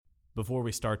Before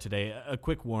we start today, a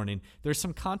quick warning. There's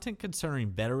some content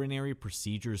concerning veterinary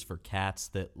procedures for cats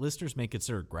that listeners may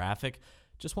consider graphic.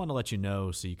 Just want to let you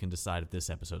know so you can decide if this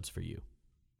episode's for you.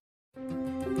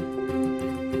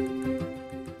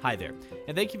 Hi there,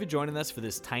 and thank you for joining us for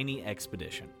this tiny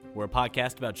expedition. We're a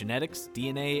podcast about genetics,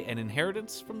 DNA, and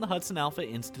inheritance from the Hudson Alpha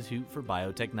Institute for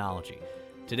Biotechnology.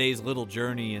 Today's little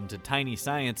journey into tiny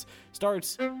science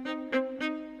starts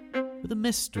with a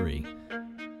mystery.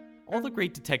 All the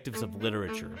great detectives of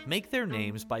literature make their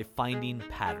names by finding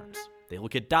patterns. They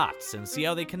look at dots and see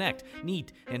how they connect,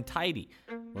 neat and tidy.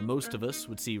 Where most of us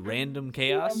would see random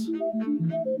chaos,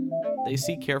 they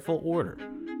see careful order.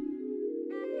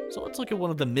 So let's look at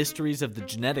one of the mysteries of the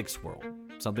genetics world,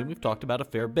 something we've talked about a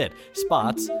fair bit: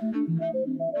 spots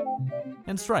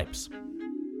and stripes.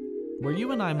 Where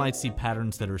you and I might see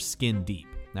patterns that are skin deep,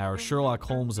 our Sherlock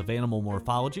Holmes of animal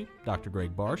morphology, Dr.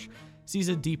 Greg Barsh, sees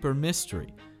a deeper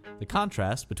mystery: the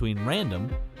contrast between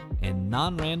random and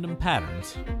non-random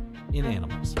patterns in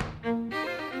animals.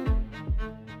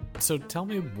 So tell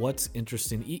me what's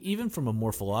interesting, even from a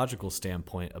morphological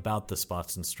standpoint, about the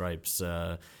spots and stripes.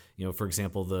 For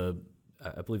example,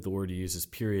 I believe the word you use is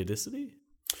periodicity?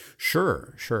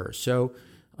 Sure. So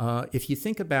if you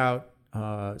think about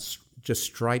just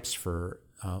stripes for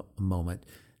a moment,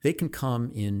 they can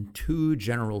come in two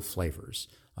general flavors.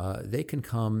 They can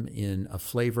come in a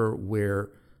flavor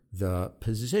where the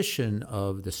position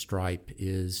of the stripe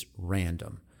is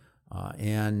random.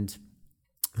 And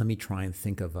let me try and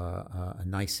think of a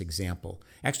nice example.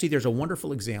 Actually, there's a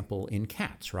wonderful example in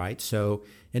cats, right? So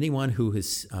anyone who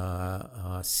has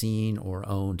seen or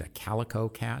owned a calico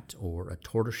cat or a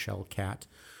tortoiseshell cat,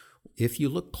 if you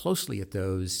look closely at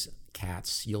those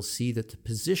cats, you'll see that the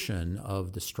position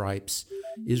of the stripes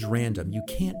is random. You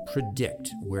can't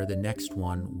predict where the next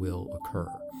one will occur.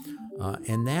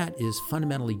 And that is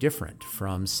fundamentally different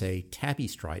from, say, tabby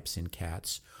stripes in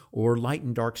cats or light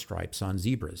and dark stripes on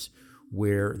zebras,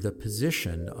 where the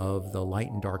position of the light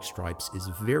and dark stripes is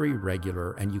very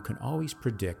regular and you can always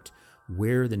predict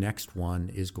where the next one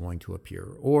is going to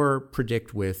appear, or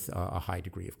predict with a high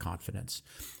degree of confidence.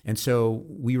 And so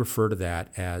we refer to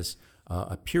that as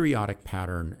a periodic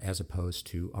pattern as opposed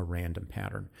to a random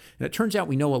pattern. And it turns out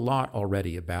we know a lot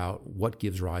already about what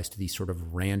gives rise to these sort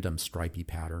of random stripy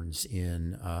patterns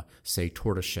in, say,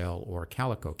 tortoiseshell or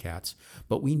calico cats,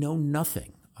 but we know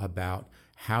nothing about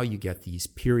how you get these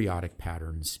periodic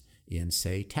patterns in,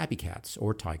 say, tabby cats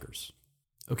or tigers.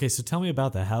 Okay, so tell me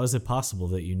about that. How is it possible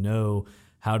that you know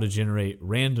how to generate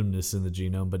randomness in the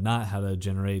genome, but not how to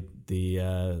generate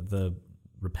the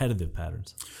repetitive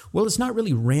patterns? Well, it's not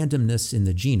really randomness in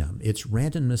the genome. It's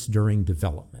randomness during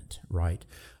development, right?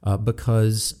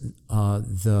 Because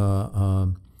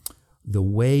the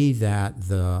way that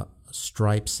the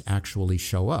stripes actually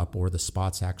show up, or the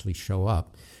spots actually show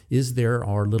up, is there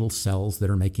are little cells that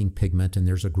are making pigment, and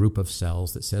there's a group of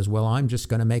cells that says, well, I'm just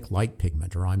going to make light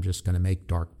pigment, or I'm just going to make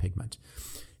dark pigment.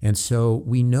 And so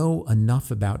we know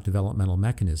enough about developmental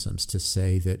mechanisms to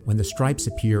say that when the stripes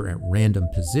appear at random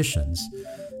positions,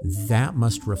 that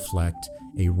must reflect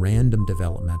a random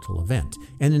developmental event.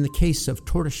 And in the case of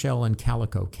tortoiseshell and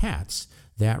calico cats,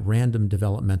 that random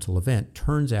developmental event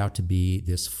turns out to be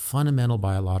this fundamental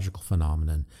biological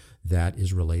phenomenon that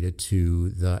is related to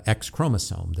the X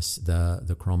chromosome,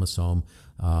 the chromosome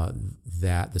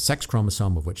that the sex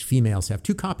chromosome of which females have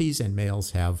 2 copies and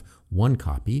males have 1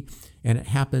 copy, and it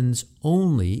happens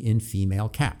only in female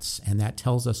cats. And that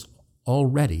tells us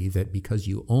already that because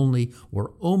you only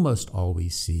or almost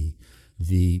always see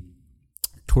the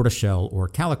tortoiseshell or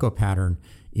calico pattern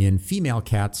in female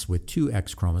cats with 2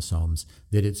 X chromosomes,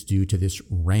 that it's due to this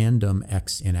random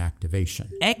X inactivation.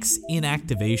 X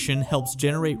inactivation helps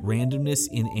generate randomness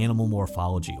in animal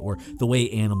morphology, or the way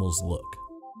animals look.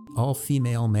 All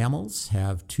female mammals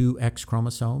have 2 X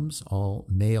chromosomes. All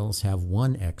males have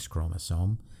 1 X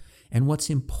chromosome. And what's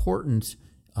important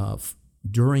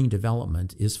during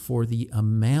development is for the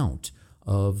amount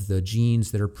of the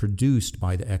genes that are produced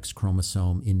by the X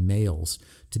chromosome in males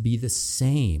to be the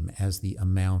same as the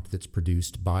amount that's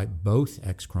produced by both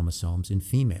X chromosomes in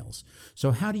females. So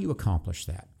how do you accomplish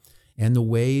that? And the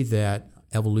way that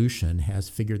evolution has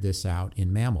figured this out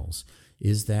in mammals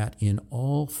is that in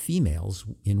all females,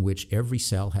 in which every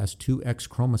cell has 2 X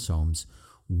chromosomes,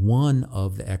 one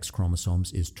of the X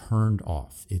chromosomes is turned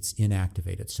off. It's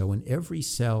inactivated. So in every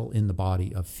cell in the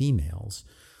body of females,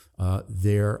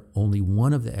 only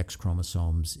one of the X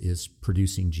chromosomes is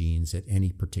producing genes at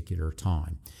any particular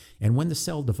time. And when the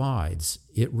cell divides,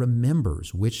 it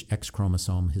remembers which X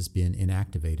chromosome has been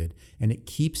inactivated, and it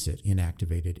keeps it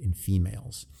inactivated in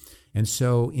females. And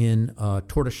so in a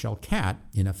tortoiseshell cat,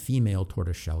 in a female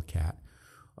tortoiseshell cat,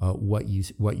 what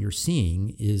you're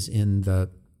seeing is in the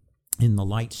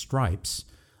light stripes,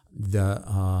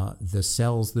 the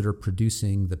cells that are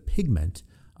producing the pigment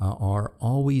are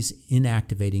always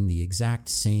inactivating the exact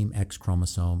same X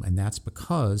chromosome, and that's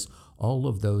because all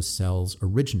of those cells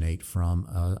originate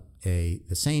from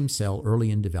the same cell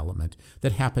early in development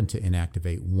that happened to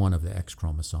inactivate one of the X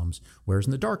chromosomes, whereas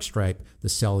in the dark stripe, the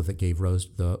cell that gave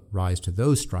rise to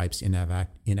those stripes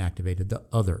inactivated the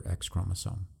other X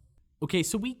chromosome. Okay,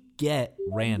 so we get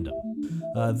random.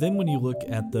 Then when you look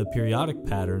at the periodic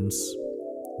patterns,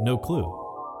 no clue.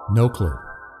 No clue.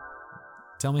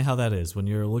 Tell me how that is. When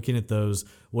you're looking at those,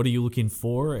 what are you looking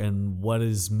for and what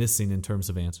is missing in terms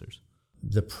of answers?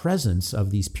 The presence of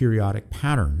these periodic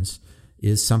patterns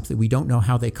is something we don't know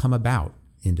how they come about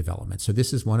in development. So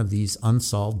this is one of these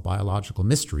unsolved biological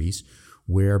mysteries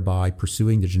where by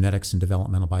pursuing the genetics and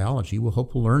developmental biology, we'll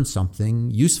hope to learn something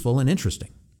useful and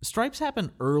interesting. Stripes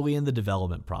happen early in the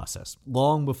development process.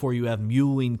 Long before you have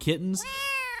mewling kittens,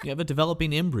 you have a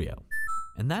developing embryo.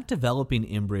 And that developing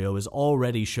embryo is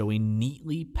already showing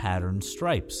neatly patterned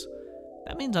stripes.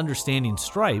 That means understanding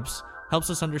stripes helps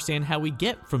us understand how we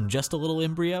get from just a little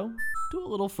embryo to a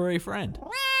little furry friend.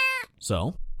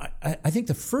 So, I think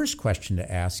the first question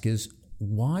to ask is,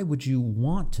 why would you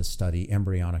want to study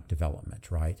embryonic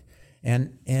development, right?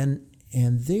 And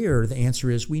there the answer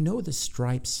is, we know the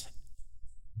stripes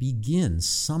begin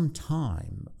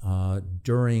sometime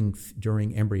during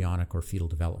embryonic or fetal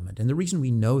development. And the reason we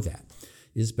know that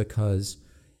is because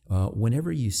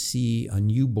whenever you see a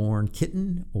newborn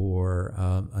kitten or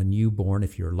a newborn,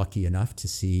 if you're lucky enough to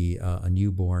see a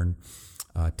newborn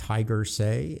tiger,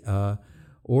 say,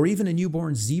 or even a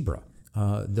newborn zebra,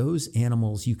 those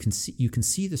animals you can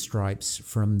see the stripes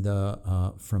from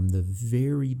the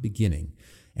very beginning.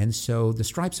 And so the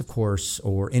stripes, of course,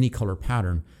 or any color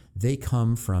pattern, they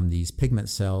come from these pigment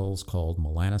cells called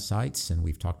melanocytes, and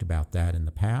we've talked about that in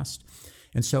the past.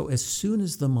 And so as soon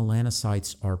as the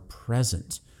melanocytes are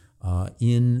present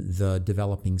in the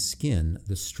developing skin,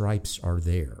 the stripes are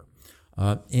there.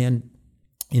 And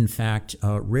in fact,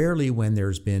 rarely when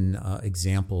there's been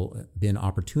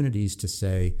opportunities to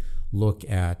say, look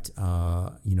at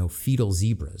fetal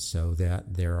zebras, so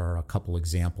that there are a couple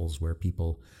examples where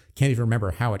people can't even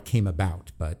remember how it came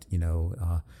about, but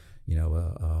a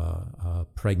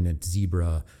pregnant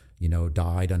zebra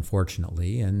died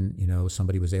unfortunately, and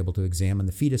somebody was able to examine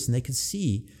the fetus, and they could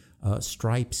see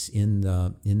stripes in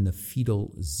the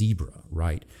fetal zebra,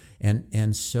 right?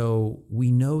 And so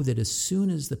we know that as soon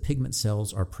as the pigment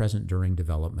cells are present during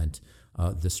development,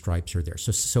 the stripes are there.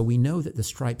 So we know that the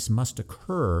stripes must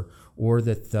occur, or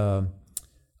that the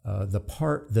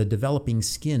developing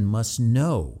skin must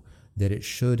know that it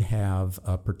should have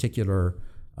a particular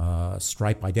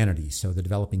stripe identity. So the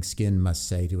developing skin must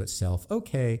say to itself,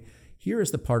 okay, here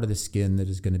is the part of the skin that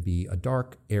is going to be a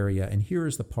dark area, and here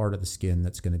is the part of the skin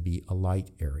that's going to be a light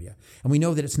area. And we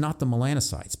know that it's not the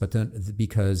melanocytes, but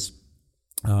because,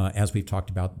 as we've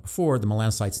talked about before, the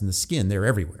melanocytes in the skin, they're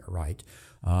everywhere, right?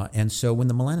 And so when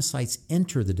the melanocytes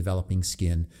enter the developing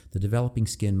skin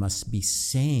must be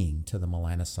saying to the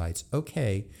melanocytes,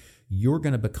 okay, you're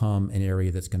going to become an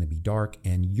area that's going to be dark,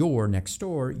 and you're next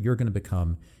door, you're going to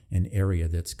become an area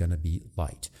that's going to be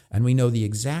light. And we know the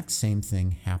exact same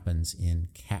thing happens in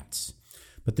cats.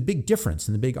 But the big difference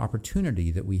and the big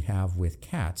opportunity that we have with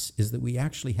cats is that we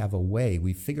actually have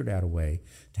we've figured out a way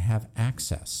to have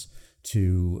access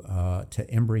to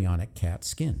embryonic cat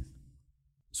skin.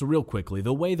 So real quickly,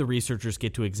 the way the researchers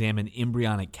get to examine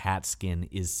embryonic cat skin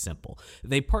is simple.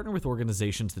 They partner with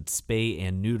organizations that spay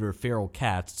and neuter feral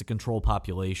cats to control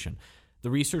population. The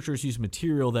researchers use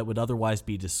material that would otherwise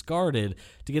be discarded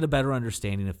to get a better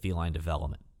understanding of feline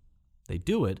development. They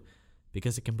do it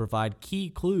because it can provide key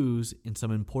clues in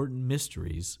some important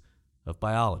mysteries of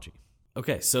biology.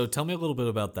 Okay, so tell me a little bit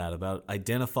about that, about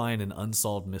identifying an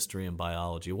unsolved mystery in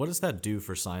biology. What does that do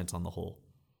for science on the whole?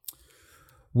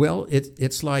 Well,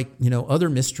 it's like other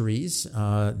mysteries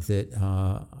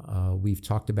that we've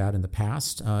talked about in the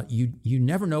past. You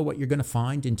never know what you're going to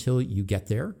find until you get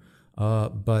there.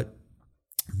 But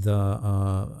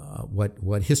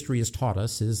what history has taught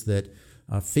us is that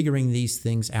figuring these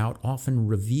things out often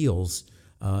reveals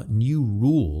new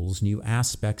rules, new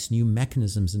aspects, new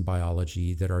mechanisms in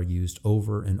biology that are used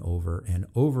over and over and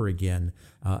over again,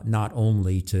 not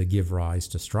only to give rise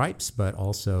to stripes, but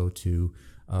also to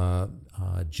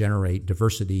generate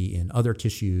diversity in other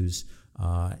tissues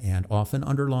and often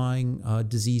underlying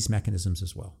disease mechanisms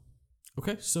as well.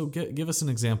 Okay, so give us an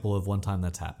example of one time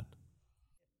that's happened.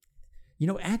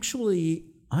 Actually,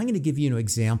 I'm going to give you an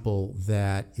example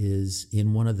that is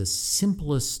in one of the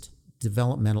simplest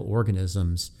developmental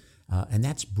organisms, and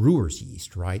that's brewer's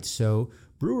yeast, right? So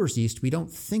brewer's yeast we don't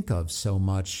think of so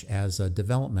much as a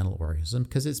developmental organism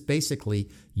because it's basically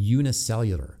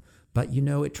unicellular. But,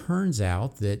 it turns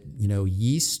out that,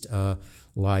 yeast,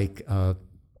 like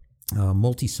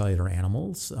multicellular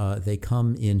animals, they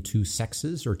come in two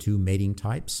sexes or two mating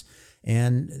types.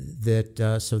 And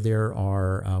that so there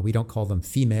are, we don't call them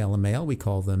female and male, we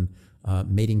call them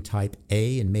mating type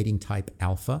A and mating type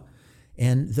alpha.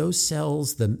 And those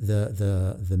cells,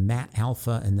 the MAT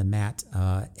alpha and the MAT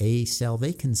A cell,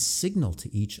 they can signal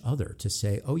to each other to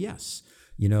say, oh yes,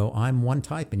 I'm one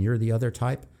type and you're the other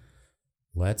type.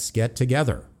 Let's get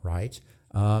together, right?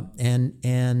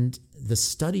 And the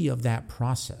study of that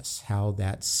process, how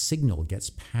that signal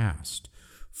gets passed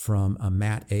from a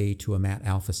MAT A to a MAT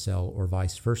alpha cell or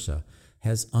vice versa,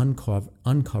 has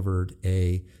uncovered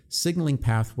a signaling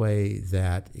pathway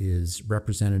that is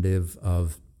representative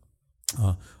of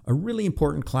a really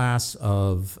important class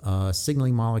of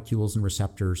signaling molecules and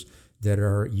receptors that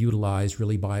are utilized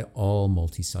really by all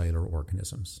multicellular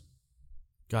organisms.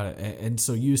 Got it. And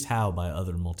so used how by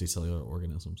other multicellular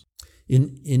organisms?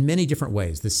 In many different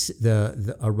ways.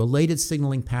 A related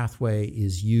signaling pathway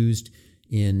is used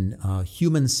in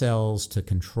human cells to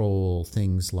control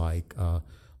things like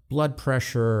blood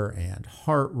pressure and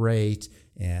heart rate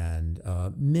and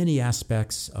many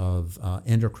aspects of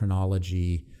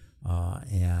endocrinology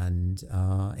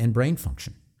and brain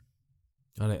function.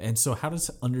 Got it. And so how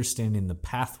does understanding the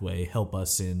pathway help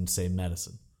us in, say,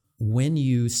 medicine? When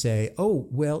you say, oh,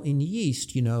 well, in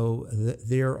yeast,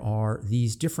 there are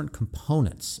these different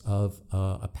components of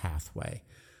a pathway.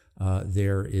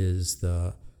 There is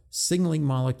the signaling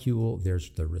molecule,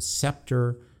 there's the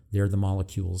receptor, there are the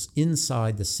molecules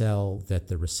inside the cell that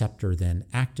the receptor then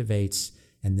activates,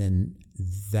 and then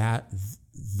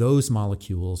those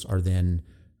molecules are then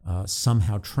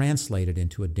somehow translated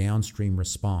into a downstream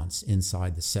response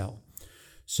inside the cell.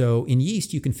 So in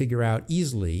yeast, you can figure out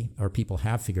easily, or people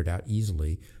have figured out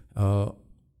easily,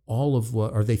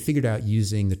 they figured out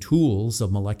using the tools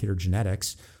of molecular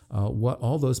genetics, what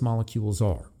all those molecules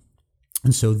are.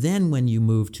 And so then when you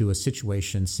move to a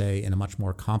situation, say, in a much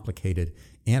more complicated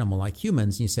animal like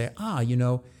humans, and you say,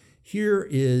 here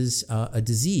is a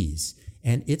disease,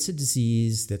 and it's a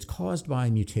disease that's caused by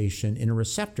a mutation in a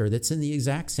receptor that's in the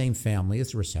exact same family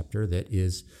as the receptor that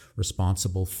is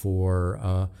responsible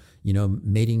for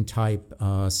mating type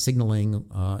signaling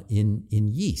in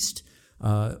yeast.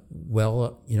 A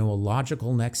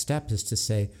logical next step is to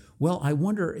say, well, I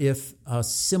wonder if a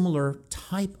similar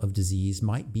type of disease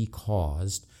might be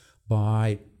caused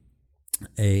by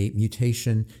a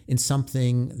mutation in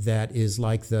something that is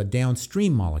like the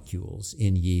downstream molecules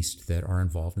in yeast that are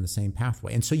involved in the same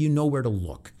pathway. And so you know where to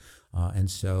look.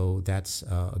 And so that's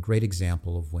a great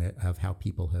example of how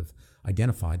people have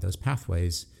identified those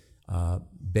pathways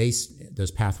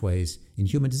in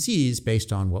human disease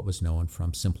based on what was known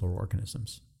from simpler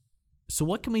organisms. So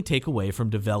what can we take away from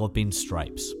developing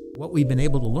stripes? What we've been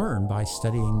able to learn by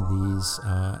studying these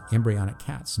embryonic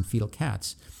cats and fetal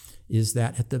cats is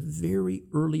that at the very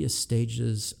earliest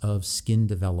stages of skin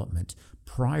development,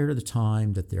 prior to the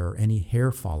time that there are any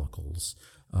hair follicles,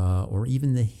 or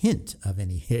even the hint of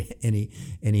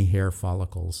any hair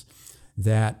follicles,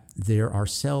 that there are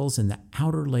cells in the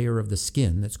outer layer of the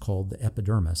skin that's called the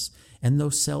epidermis, and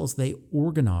those cells, they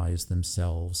organize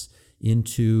themselves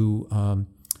into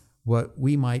what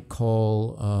we might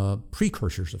call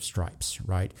precursors of stripes,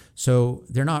 right? So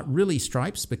they're not really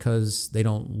stripes because they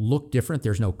don't look different.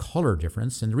 There's no color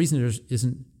difference. And the reason there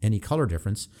isn't any color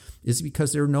difference is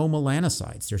because there are no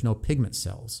melanocytes. There's no pigment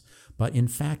cells. But in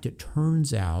fact, it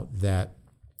turns out that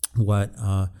what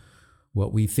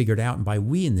we figured out, and by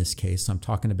we in this case, I'm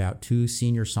talking about two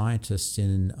senior scientists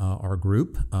in our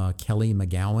group, Kelly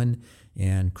McGowan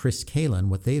and Chris Kalin,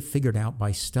 what they've figured out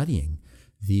by studying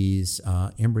these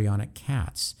embryonic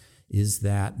cats is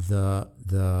that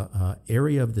the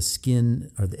area of the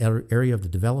skin, or the area of the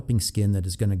developing skin that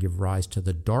is going to give rise to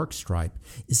the dark stripe,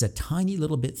 is a tiny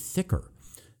little bit thicker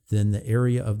than the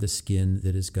area of the skin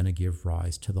that is going to give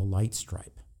rise to the light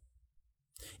stripe.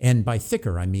 And by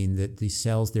thicker, I mean that these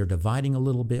cells, they're dividing a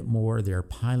little bit more, they're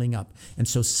piling up. And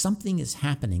so something is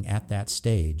happening at that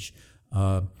stage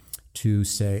to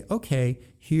say, okay,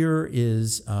 here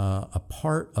is a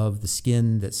part of the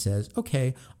skin that says,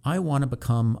 okay, I want to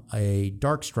become a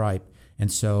dark stripe,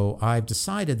 and so I've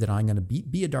decided that I'm going to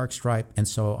be a dark stripe, and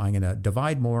so I'm going to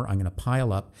divide more, I'm going to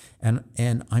pile up, and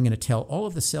I'm going to tell all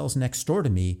of the cells next door to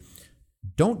me,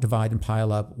 don't divide and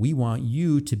pile up. We want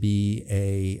you to be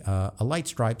a light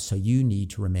stripe, so you need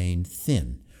to remain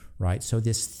thin, right? So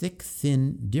this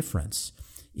thick-thin difference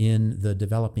in the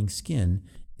developing skin,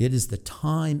 it is the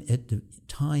time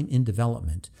in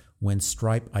development when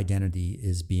stripe identity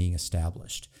is being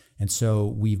established. And so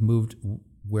we've moved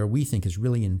where we think is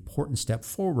really an important step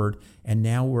forward, and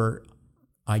now we're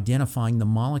identifying the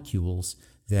molecules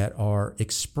that are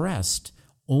expressed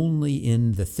only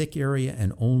in the thick area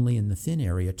and only in the thin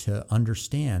area to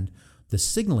understand the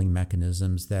signaling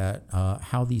mechanisms that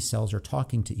how these cells are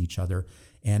talking to each other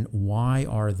and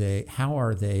how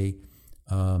are they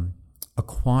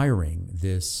acquiring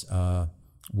this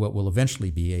what will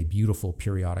eventually be a beautiful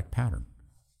periodic pattern.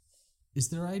 Is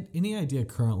there any idea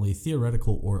currently,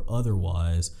 theoretical or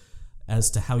otherwise, as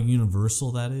to how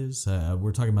universal that is?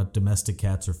 We're talking about domestic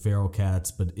cats or feral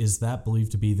cats, but is that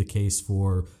believed to be the case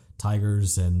for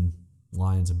tigers and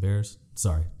lions and bears?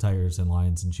 Sorry, tigers and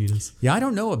lions and cheetahs? Yeah, I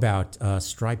don't know about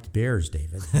striped bears,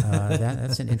 David.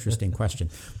 That's an interesting question.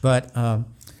 But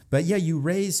yeah, you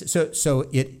raise so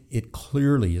it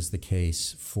clearly is the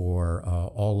case for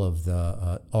all of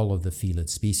the felid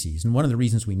species, and one of the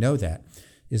reasons we know that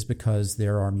is because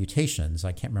there are mutations.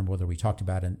 I can't remember whether we talked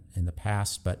about it in the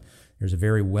past, but there's a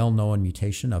very well-known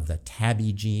mutation of the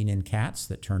tabby gene in cats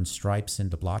that turns stripes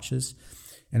into blotches.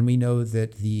 And we know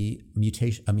that a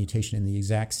mutation in the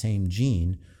exact same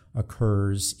gene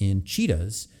occurs in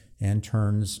cheetahs and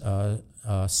turns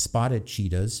spotted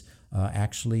cheetahs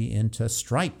actually into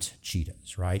striped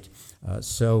cheetahs, right?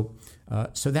 So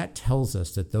that tells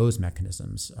us that those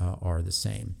mechanisms are the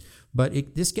same. But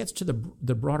this gets to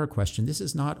the broader question. This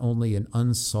is not only an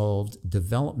unsolved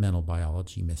developmental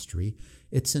biology mystery,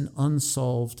 it's an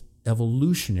unsolved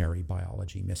evolutionary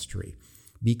biology mystery.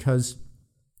 Because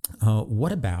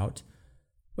what about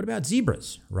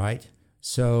zebras, right?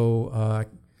 So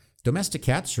domestic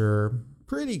cats are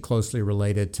pretty closely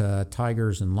related to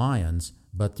tigers and lions,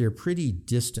 but they're pretty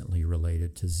distantly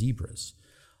related to zebras.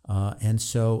 And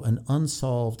so an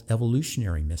unsolved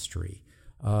evolutionary mystery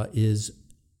is,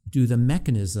 do the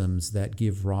mechanisms that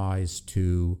give rise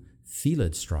to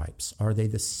felid stripes, are they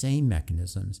the same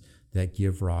mechanisms that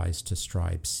give rise to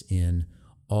stripes in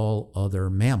all other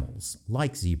mammals,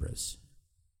 like zebras?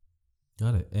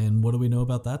 Got it. And what do we know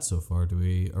about that so far?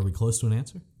 Are we close to an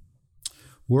answer?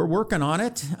 We're working on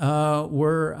it.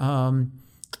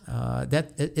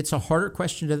 It's a harder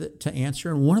question to answer,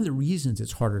 and one of the reasons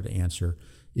it's harder to answer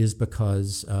is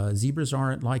because zebras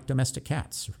aren't like domestic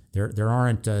cats.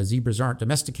 Zebras aren't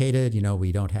domesticated.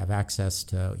 We don't have access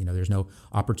to. There's no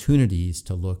opportunities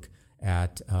to look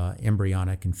at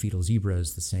embryonic and fetal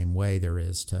zebras the same way there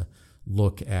is to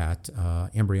look at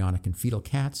embryonic and fetal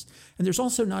cats. And there's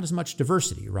also not as much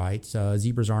diversity, right?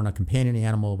 Zebras aren't a companion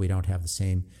animal. We don't have the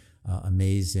same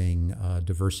amazing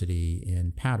diversity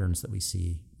in patterns that we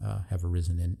see have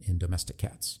arisen in domestic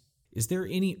cats. Is there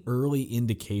any early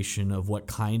indication of what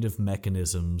kind of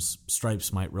mechanisms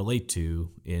stripes might relate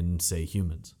to in, say,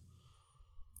 humans?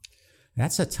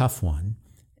 That's a tough one.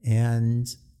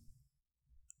 And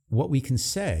what we can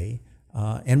say,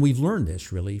 and we've learned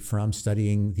this really from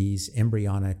studying these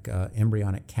embryonic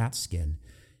cat skin,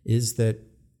 is that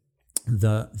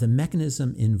the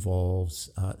mechanism involves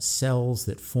cells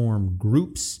that form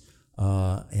groups,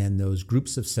 and those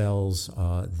groups of cells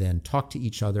then talk to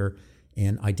each other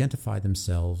and identify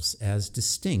themselves as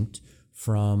distinct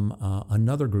from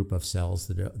another group of cells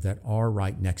that are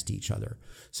right next to each other.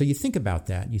 So you think about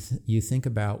that. You think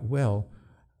about, well,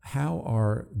 how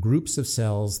are groups of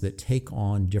cells that take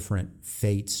on different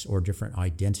fates or different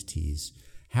identities,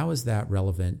 how is that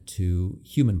relevant to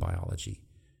human biology?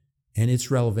 And it's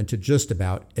relevant to just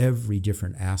about every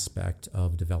different aspect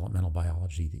of developmental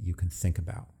biology that you can think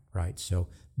about, right? So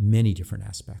many different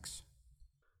aspects.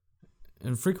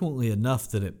 And frequently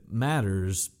enough that it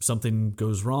matters, something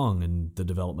goes wrong in the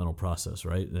developmental process,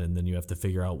 right? And then you have to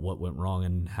figure out what went wrong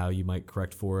and how you might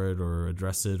correct for it or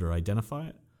address it or identify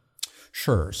it.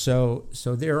 Sure. So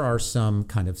there are some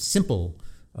kind of simple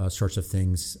sorts of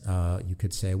things. You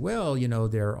could say, well,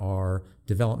 there are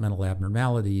developmental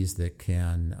abnormalities that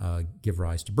can give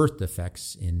rise to birth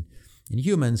defects in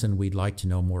humans, and we'd like to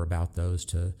know more about those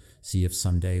to see if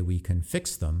someday we can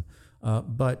fix them.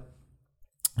 But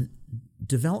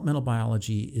developmental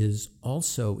biology is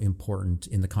also important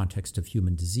in the context of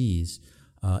human disease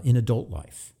in adult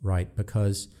life, right?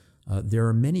 Because there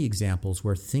are many examples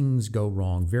where things go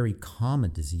wrong, very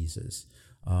common diseases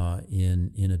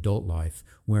in adult life,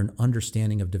 where an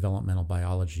understanding of developmental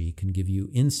biology can give you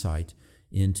insight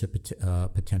into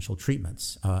potential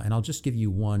treatments. And I'll just give you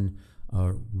one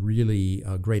really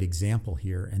great example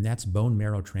here, and that's bone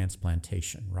marrow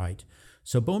transplantation, right?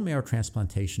 So bone marrow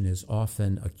transplantation is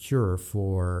often a cure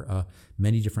for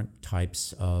many different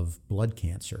types of blood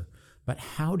cancer. But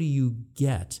how do you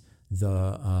get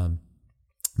the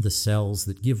cells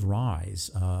that give rise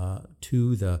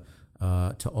to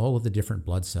all of the different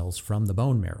blood cells from the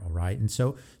bone marrow, right? And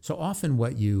so often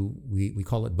we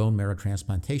call it bone marrow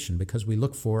transplantation because we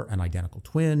look for an identical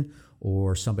twin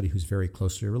or somebody who's very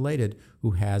closely related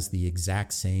who has the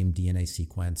exact same DNA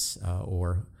sequence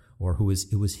or who was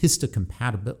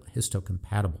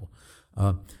histocompatible.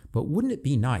 But wouldn't it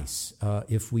be nice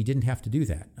if we didn't have to do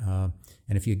that?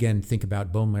 And if you again think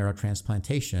about bone marrow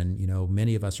transplantation,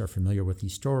 many of us are familiar with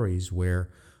these stories where,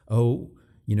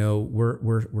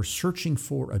 we're searching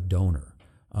for a donor.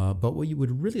 But what you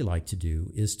would really like to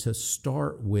do is to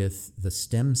start with the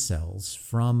stem cells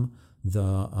from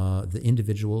the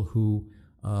individual who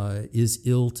is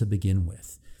ill to begin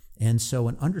with. And so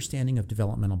an understanding of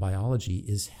developmental biology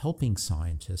is helping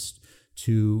scientists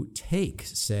to take,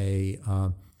 say,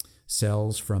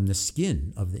 cells from the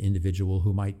skin of the individual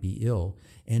who might be ill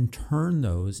and turn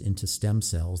those into stem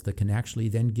cells that can actually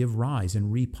then give rise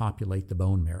and repopulate the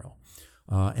bone marrow.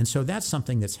 And so that's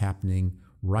something that's happening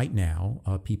right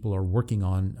now. People are working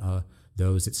on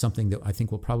those. It's something that I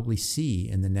think we'll probably see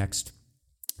in the next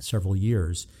several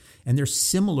years. And there's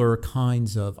similar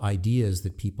kinds of ideas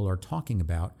that people are talking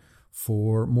about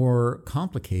for more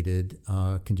complicated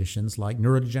conditions like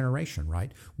neurodegeneration,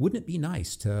 right? Wouldn't it be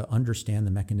nice to understand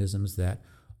the mechanisms that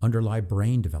underlie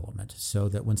brain development so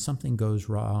that when something goes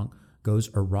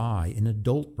awry in an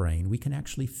adult brain, we can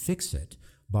actually fix it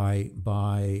by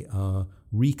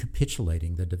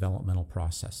recapitulating the developmental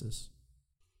processes?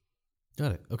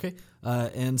 Got it. Okay.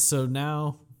 And so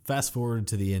now fast forward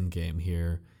to the end game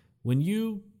here. When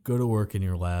you go to work in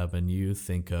your lab and you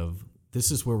think of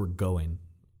this is where we're going,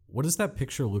 what does that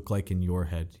picture look like in your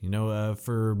head?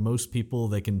 For most people,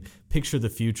 they can picture the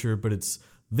future, but it's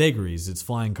vagaries, it's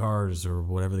flying cars or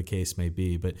whatever the case may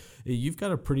be. But you've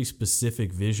got a pretty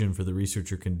specific vision for the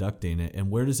research you're conducting. And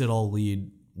where does it all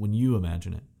lead when you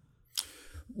imagine it?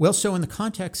 Well, so in the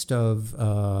context of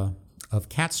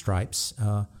cat stripes,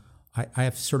 I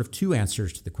have sort of two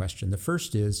answers to the question. The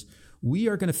first is we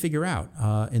are going to figure out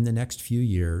in the next few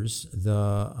years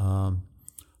the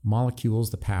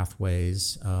molecules, the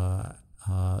pathways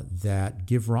that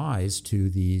give rise to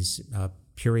these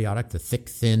periodic, the thick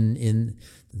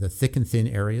and thin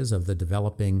areas of the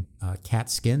developing cat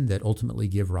skin that ultimately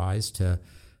give rise to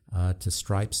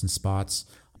stripes and spots.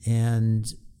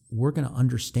 And we're going to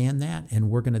understand that, and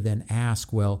we're going to then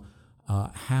ask, well,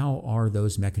 how are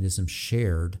those mechanisms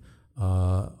shared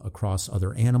across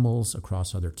other animals,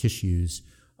 across other tissues,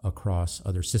 across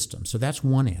other systems? So that's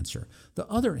one answer. The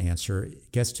other answer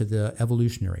gets to the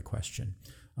evolutionary question,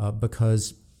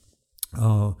 because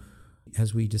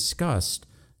as we discussed,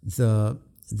 the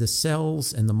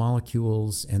cells and the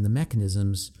molecules and the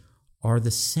mechanisms are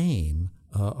the same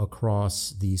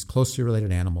across these closely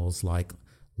related animals like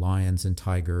lions and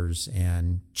tigers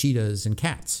and cheetahs and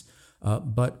cats.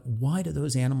 But why do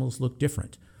those animals look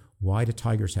different? Why do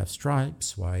tigers have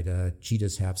stripes? Why do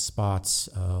cheetahs have spots?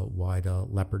 Why do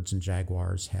leopards and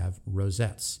jaguars have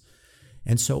rosettes?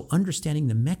 And so understanding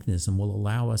the mechanism will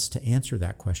allow us to answer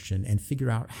that question and figure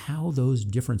out how those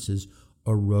differences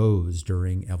arose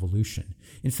during evolution.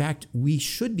 In fact, we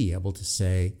should be able to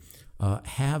say,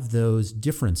 have those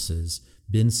differences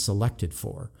been selected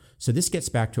for? So this gets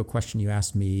back to a question you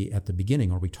asked me at the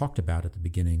beginning, or we talked about at the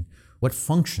beginning. What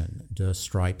function do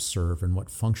stripes serve and what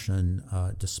function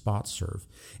do spots serve?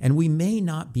 And we may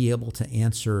not be able to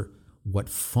answer what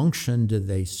function do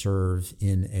they serve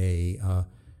in a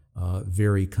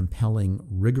very compelling,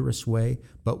 rigorous way,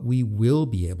 but we will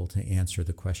be able to answer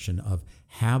the question of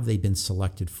have they been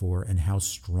selected for and how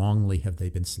strongly have they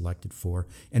been selected for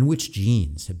and which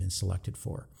genes have been selected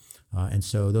for. And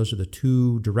so those are the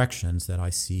two directions that I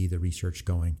see the research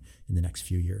going in the next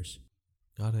few years.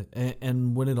 Got it.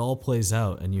 And when it all plays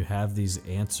out and you have these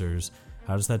answers,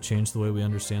 how does that change the way we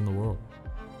understand the world?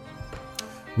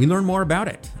 We learn more about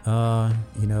it.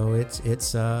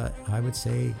 It's I would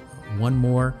say one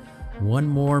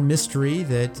more mystery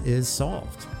that is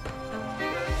solved.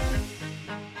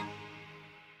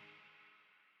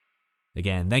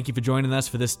 Again, thank you for joining us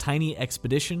for this tiny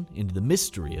expedition into the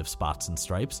mystery of spots and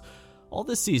stripes. All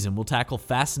this season, we'll tackle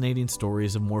fascinating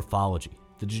stories of morphology,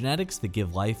 the genetics that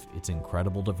give life its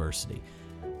incredible diversity.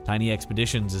 Tiny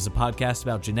Expeditions is a podcast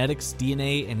about genetics,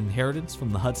 DNA, and inheritance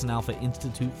from the Hudson Alpha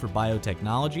Institute for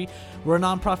Biotechnology. We're a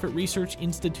nonprofit research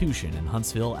institution in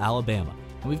Huntsville, Alabama.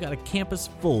 And we've got a campus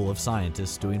full of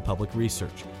scientists doing public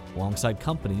research, alongside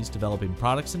companies developing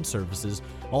products and services,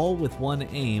 all with one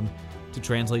aim: to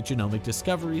translate genomic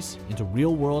discoveries into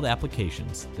real-world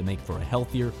applications that make for a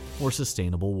healthier, more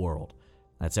sustainable world.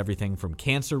 That's everything from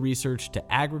cancer research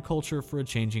to agriculture for a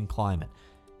changing climate.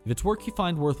 If it's work you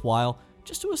find worthwhile,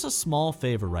 just do us a small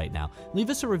favor right now. Leave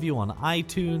us a review on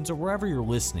iTunes or wherever you're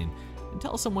listening, and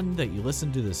tell someone that you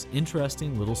listened to this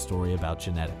interesting little story about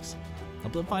genetics.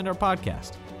 Help them find our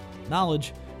podcast.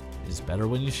 Knowledge is better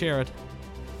when you share it.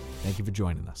 Thank you for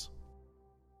joining us.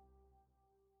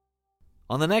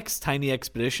 On the next Tiny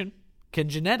Expedition, can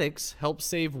genetics help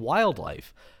save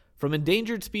wildlife? From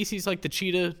endangered species like the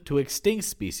cheetah to extinct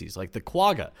species like the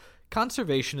quagga,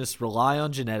 conservationists rely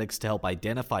on genetics to help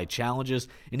identify challenges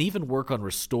and even work on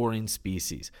restoring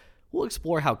species. We'll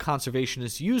explore how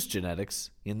conservationists use genetics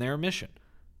in their mission.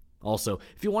 Also,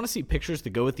 if you want to see pictures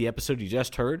that go with the episode you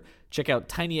just heard, check out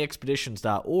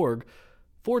tinyexpeditions.org.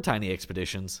 For Tiny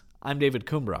Expeditions, I'm David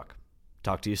Kumbrock.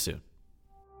 Talk to you soon.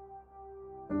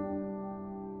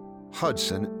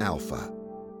 Hudson Alpha.